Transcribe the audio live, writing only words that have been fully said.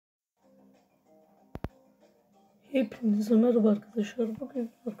Hepinize merhaba arkadaşlar.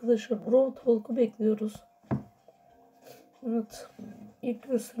 Bugün arkadaşlar Brawl Talk'u bekliyoruz. Evet. İlk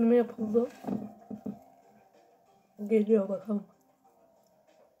gösterime yapıldı. Geliyor bakalım.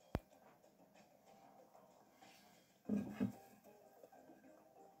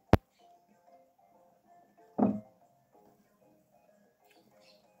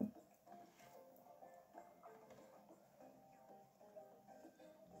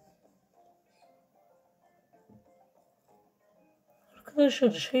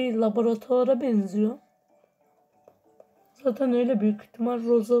 Arkadaşlar laboratuvara benziyor. Zaten öyle büyük ihtimal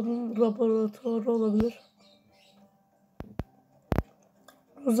Rosa'nın laboratuvarı olabilir.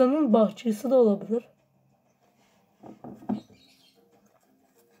 Rosa'nın bahçesi de olabilir.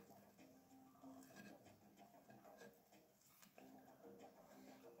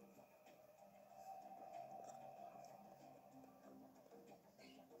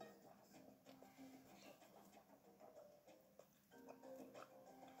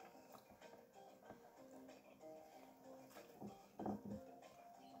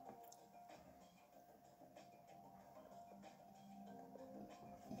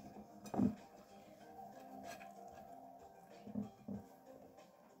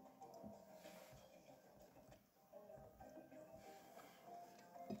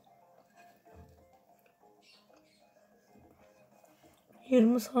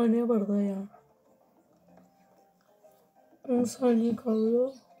 ...20 saniye var daha ya. 10 saniye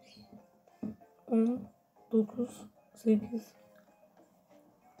kalıyor. 10, 9, 8.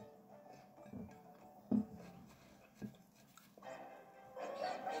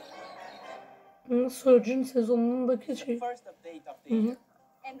 Surgeon sezonundaki şey.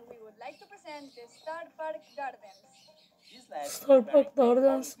 Star Park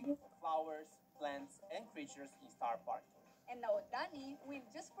Gardens mı? And now Danny will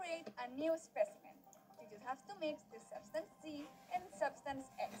just create a new specimen. You just have to mix the substance C and substance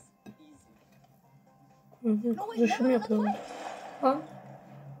X. Easy. Konuşum yapıyorum. Ha?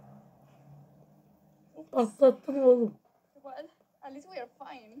 Patlattım oğlum. Well, at least we are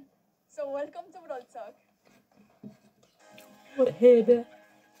fine. So welcome to Brawl Talk. Hey be.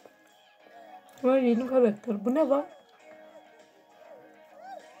 Ha, yeni karakter. Bu ne var?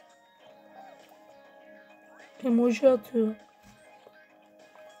 Emoji atıyor.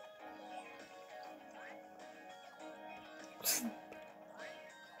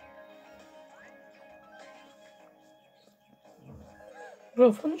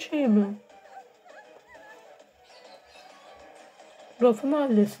 Raf'ın şeyi mi? Raf'ın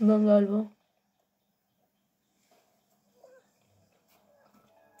ailesinden galiba.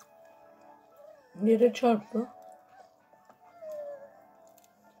 Yere çarptı.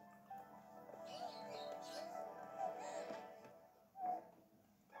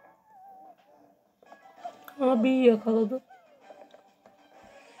 Abi yakaladı.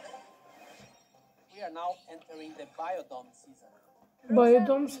 We are now entering the biodome season.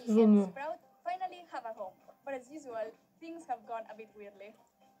 Biodome sezonu. Finally have a home, but as usual, things have gone a bit weirdly.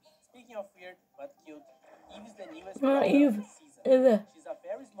 Speaking of weird but cute, Eve is the newest Ha, biodome Eve. of the season. Evet. She's a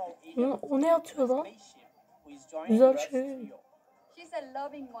very small Ha, alien o ne atıyor lan? spaceship who is joining Güzel Russ's şey. trio. She's a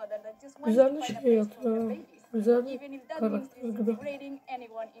loving mother that just wants Güzel to bir find a şey place for her atıyor. babies, Güzel bir even if that means karakter gibi. disintegrating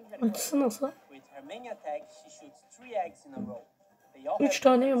anyone in her world. Açısı nasıl? With her main attack, she shoots 3 eggs in a row. They all 3 have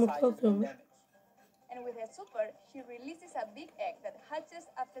tane different yumurta sizes and atıyormuş. damage. And with her super, she releases a big egg that hatches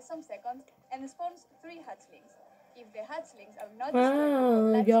after some seconds and spawns 3 hatchlings. If the hatchlings are not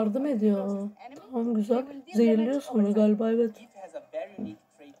Ha, yardım ediyor. Tamam güzel. Zehirliyor sonra galiba evet. Eve has a very unique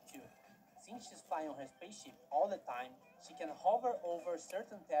trait too. Since she's flying on her spaceship all the time, she can hover over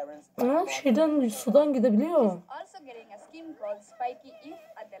certain terrains. Aa, şeyden sudan gidebiliyor. She's also getting a skin called Spiky Eve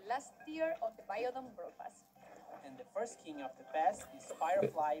at the last tier of the Biodome Brawl Pass. And the first king of the pass is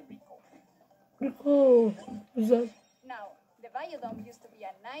Firefly Rico. Rico. Güzel. Now, the Biodome used to be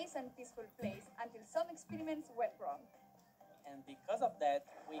a nice and peaceful place until some experiments went wrong. And because of that,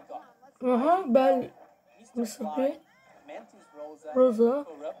 we got Aha ben Mr. Mr. Fly, P, Mantis Rosa, Rosa,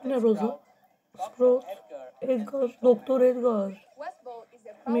 Corrupted ne Rosa? Sprout, Sprout, Edgar, Edgar, Doktor Edgar. Wasbo is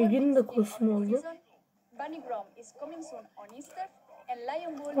the Megan'in de power skin kostümü of the oldu. season. Bunny Grom is coming soon on Easter. And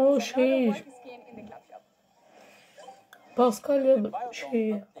Lion Bull O is another şey. wacky skin in the club shop. Paskalya Biodome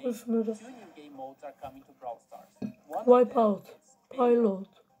şeyi, update, kostümleri. 2 new game modes are coming to Brawl Stars. One of Wipeout, them is Payload. Pilot.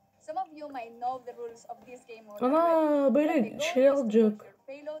 Some of you might know the rules of this game mode. Ana already, but the böyle goal şey is to push alacak. your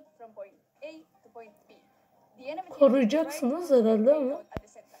payload from point A to point B. The enemy team Koruyacaksınız is trying to herhalde payload ama. at the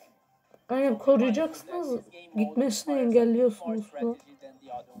same time. Aynen koruyacaksınız. Gitmesini engelliyorsunuz falan.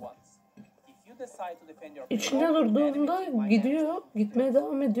 decide to defend your İçine payload, the enemy durduğunda team might gidiyor, damage it. gitmeye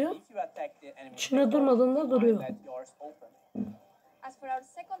devam ediyor. If you attack the enemy İçine payload, durmadığında you might duruyor. let yours open. As for our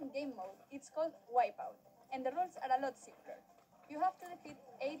second game mode, it's called Wipeout, and the rules are a lot simpler. You have to defeat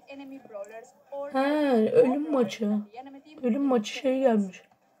 8 enemy brawlers or Ölüm maçı. Ölüm maçı şey gelmiş.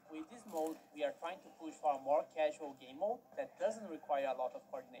 With this mode, we are trying to push for a more casual game mode that doesn't require a lot of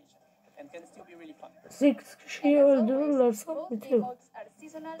coordination and can still be really fun. 8 kişiyi öldürürlerse both game bitiyor. modes are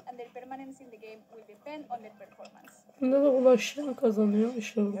seasonal and their permanence in the game will depend on their performance. Bunda da ulaştıran kazanıyor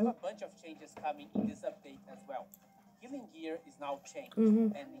işte We have orada. a bunch of changes coming in this update as well. Healing gear is now changed,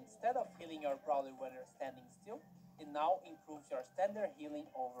 and instead of healing your brawler when you're standing still, it now improves your standard healing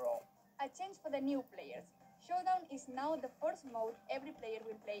overall. A change for the new players. Showdown is now the first mode every player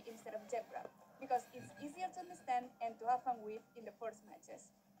will play instead of Zebra, because it's easier to understand and to have fun with in the first matches.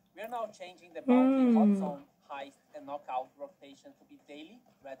 We are now changing the bounty, hot zone, heist, and knockout rotation to be daily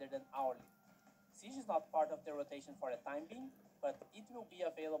rather than hourly. Siege is not part of the rotation for the time being, but it will be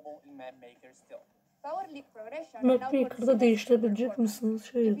available in Map Maker still. Power League progression Map now Maker'da considers değiştirebilecek performance. misiniz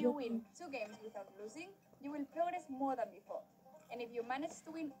If şeyi? you win 2 games without losing, you will progress more than before. And if you manage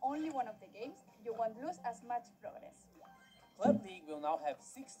to win only one of the games, you won't lose as much progress. Club League will now have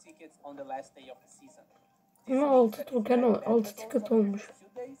 6 tickets on the last day of the season. Ama 6 token 6 ticket olmuş.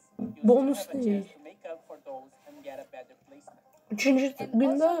 Bonus değil. 3. And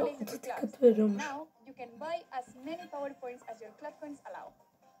günde also related 6 to ticket clubs. veriyormuş. Now you can buy as many power points as your club coins allow.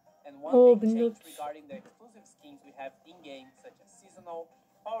 And Oh, one big change 1400. regarding the exclusive skins we have in-game, such as Seasonal,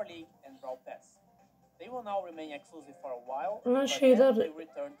 Power League, and Brawl Pass. They will now remain exclusive for a while, Ama but şeyler- then they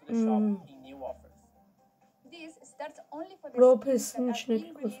return to the shop in new offers. This starts only for the Brawl skins Pass'in that are içindeki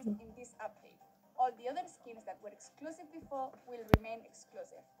being released kostüm. in this update. All the other skins that were exclusive before will remain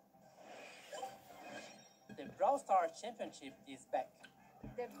exclusive. The Brawl Stars Championship is back.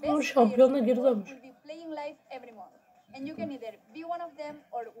 The Ama best şampiyona players in geri the world dönmüş. will be playing live every month, and you can either be one of them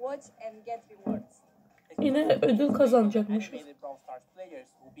or watch and get rewards. Yine Exclusive ödül skins based on the kazanacakmışız. animated Brawl Stars players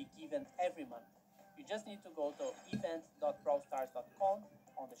will be given every month. You just need to go to event.brawlstars.com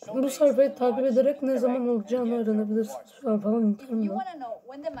on the show Bu page sayfayı and takip watch, ederek ne interact, zaman and olacağını get your öğrenebilirsiniz. rewards. Şu an falan If you internet. want to know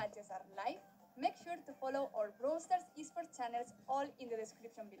when the matches are live, make sure to follow our Brawl Stars esports channels all in the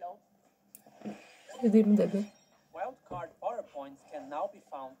description below. Dediğimi dedi. Wildcard PowerPoints can now be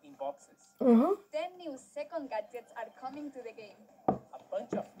found in boxes. Aha. 10 new second gadgets are coming to the game. A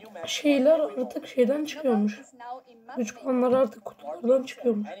bunch of new maps Şeyler for every artık mode. şeyden çıkıyormuş. Knockout is now in map Güç maker. puanları artık kutulardan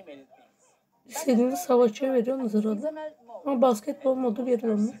çıkıyormuş. Animated things. İstediğiniz savaşçıya veriyorsunuz herhalde. Seasonal mode. Ama basketbol modu geri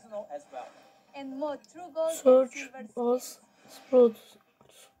dönmüş. Seasonal as well. And more true gold and Search, silver Buzz, skins. Sprout.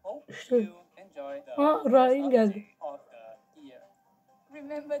 Hope İşte. you enjoy the Ha, Ryan geldi. of the year.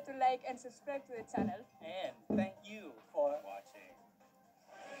 Remember to like and subscribe to the channel. And thank you for watching.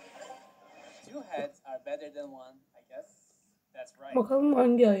 2 heads are better than 1, I guess. That's right. Bakalım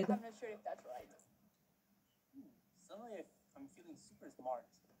hangi ayda. I'm not sure if that's right. Suddenly I'm feeling super smart.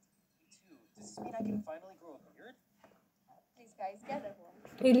 Me too. Does this mean I can finally grow a beard? Please guys, gather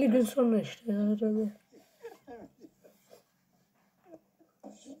one. 50 gün sonra işte herhalde.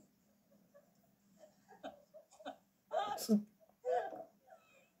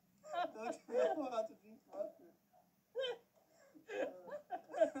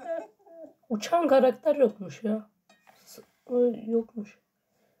 Uçan karakter yokmuş ya. O yokmuş.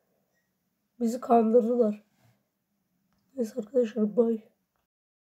 Bizi kandırdılar. Neyse arkadaşlar, bye.